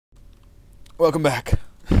Welcome back.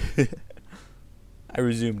 I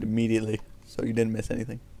resumed immediately, so you didn't miss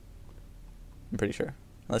anything. I'm pretty sure.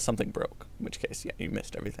 Unless something broke, in which case, yeah, you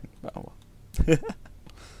missed everything. Oh, well.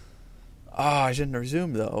 Oh, I shouldn't have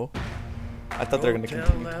resumed, though. I thought they were going to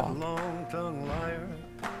continue talking. Long-tongued liar,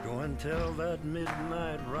 go and tell that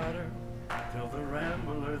midnight rider, tell the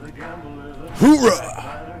rambler, the gambler, the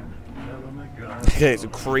Hoorah! That guy's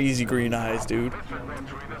crazy green eyes, dude.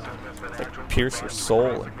 It's like pierce your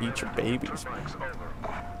soul and eat your babies.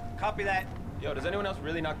 Copy that. Yo, does anyone else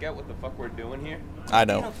really not get what the fuck we're doing here? I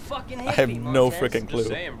know. I have no freaking clue. Just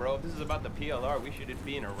saying, bro. If this is about the PLR, we should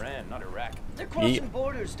be in Iran, not Iraq. They're crossing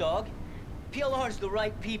borders, dog. PLR's the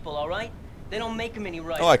right people, all right? They don't make them any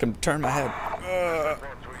right. Oh, I can turn my head.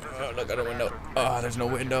 Look out the window. Oh, there's no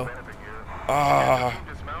window. Oh,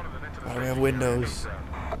 why do we have windows?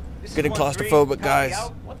 I'm getting claustrophobic, guys.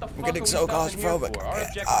 I'm getting so claustrophobic.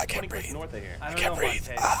 I can't breathe. I can't breathe.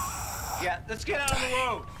 Yeah, let's get out on the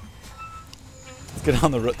road. Let's get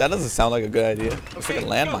on the road. That doesn't sound like a good idea. There's freaking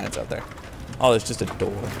landmines out there. Oh, there's just a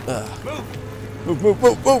door. Move, move,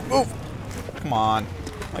 move, move, move. Come on.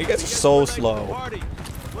 Oh, you guys are so slow.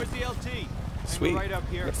 Where's the LT? Sweet. Got a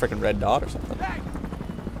freaking red dot or something.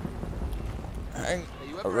 Hang.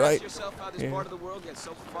 All right.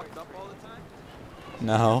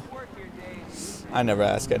 No. I never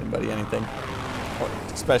ask anybody anything,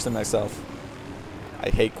 especially myself. I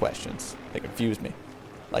hate questions. They confuse me.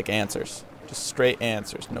 Like answers. Just straight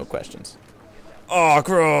answers, no questions. Oh,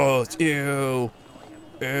 gross. Ew.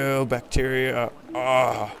 Ew, bacteria.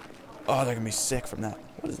 Oh, they're going to be sick from that.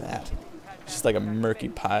 What is that? It's just like a murky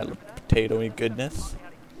pile of potato-y goodness.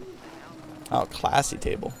 Oh, classy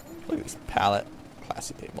table. Look at this palette.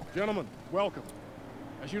 Classy table. Gentlemen, welcome.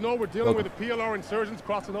 As you know, we're dealing with the PLR insurgents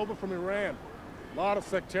crossing over from Iran. A lot of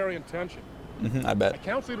sectarian tension. I bet. I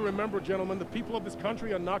counsel you to remember, gentlemen, the people of this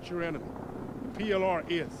country are not your enemy. The PLR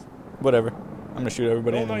is. Whatever. I'm going to shoot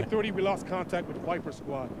everybody anyway. 9:30, we lost contact with Viper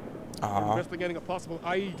Squad. We're investigating a possible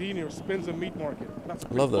IED near Spinza Meat Market. That's I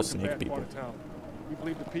love those snake people. Part of town. We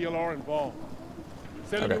believe the PLR involved.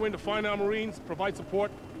 Sending you in to find our Marines, provide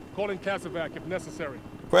support, call in Casevac if necessary.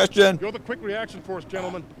 Question. You're the quick reaction force,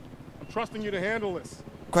 gentlemen. I'm trusting you to handle this.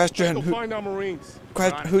 Question. Let's go find our Marines.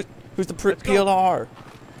 Question. Who's the PLR?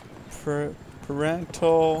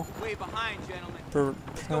 Parental. Way behind, gentlemen.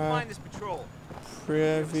 Let's go find this patrol.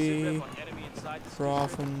 Privy.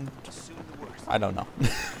 From. I don't know.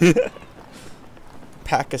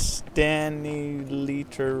 Pakistani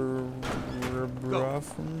liter.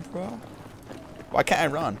 Why can't I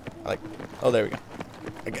run? Oh, there we go.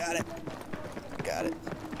 I got it. I got it.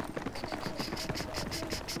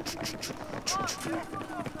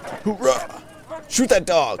 Hoorah! Shoot that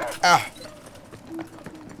dog! Ah!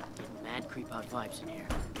 Mad creep out vibes in here.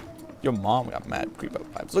 Your mom got mad creep out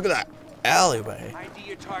vibes. Look at that alleyway. ID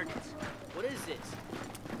your targets. What is this?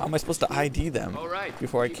 How am I supposed to ID them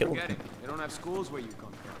before I kill them? They don't have schools where you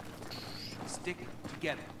come from. Stick it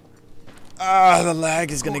together. Ah, the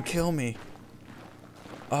lag is gonna kill me.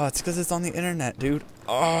 Oh, it's because it's on the internet, dude.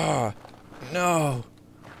 Oh, no.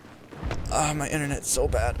 Ah, my internet's so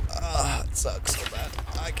bad. Ah, it sucks so bad.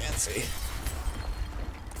 I can't see.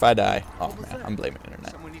 If I die, oh man, I'm blaming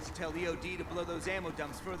internet. Someone needs to tell the OD to blow those ammo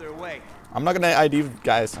dumps further away. I'm not gonna ID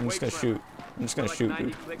guys. I'm just gonna shoot. I'm just gonna shoot,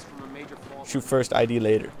 dude. Shoot first, ID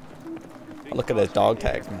later. Oh, look at those dog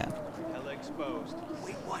tags, man. Hella exposed.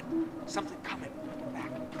 Wait, what? Something coming. Back.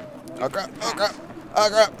 Oh crap! Oh crap! Oh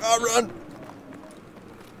crap! Oh run!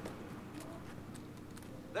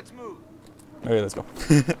 Let's move. Okay, let's go.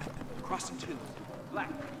 Crossing two. Black.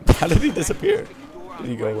 How did he disappear? Did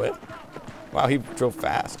he go away? Wow, he drove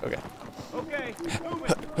fast. Okay. Okay, move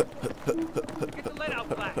it. Get the lead out,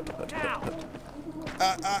 Black. Now.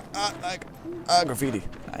 Graffiti.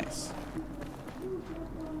 Nice.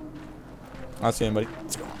 I don't see anybody.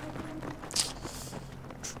 Let's go.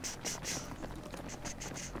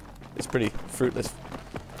 It's pretty fruitless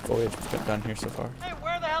foliage we've got done here so far. Hey,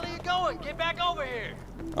 where the hell are you going? Get back over here.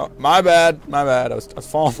 Oh, my bad. My bad. I was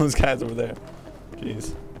following those guys over there.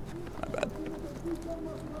 Jeez. My bad.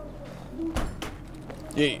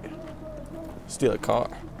 Yeah. Steal a car.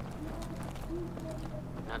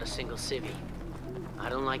 Not a single civvy. I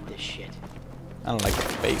don't like this shit. I don't like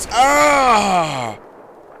that face. Ah!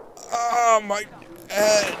 Oh, my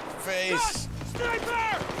head, face.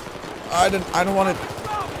 I don't want to.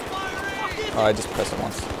 Oh, I just pressed it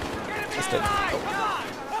once. Just did.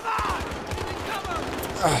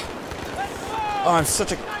 Oh, I'm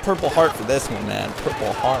such a purple heart for this one, man.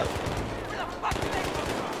 Purple heart.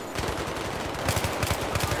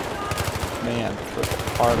 Man, purple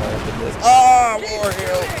heart after this. Ah, war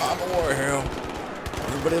hero. I'm a war hero.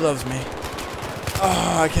 Everybody loves me.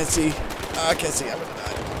 Oh, I can't see. I can't see. I'm gonna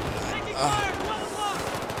die.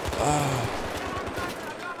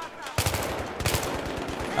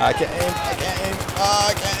 I can't aim. I can't aim. Oh,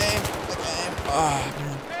 I can't aim. I can't aim. Oh,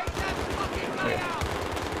 man. Okay.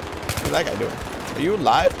 What's that guy doing? Are you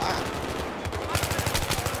alive?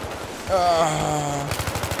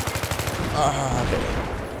 Okay.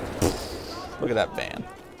 Look at that van.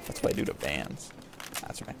 That's what I do to vans.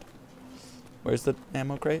 That's right. Where's the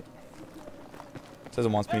ammo crate? It says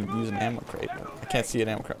it wants me to use an ammo crate, but I can't see an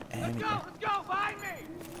ammo crate anywhere. Let's go, behind me!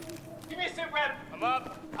 Give me a sit rep. I'm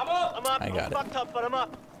up. I'm up. I'm up. I got it. Fucked up, but I'm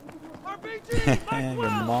up. RPG, Your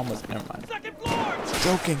mom was. Never mind. second floor. I was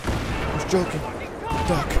joking. I was joking.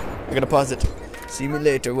 Duck. I'm gonna pause it. See me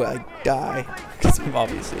later when I die. Because I'm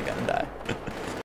obviously gonna die.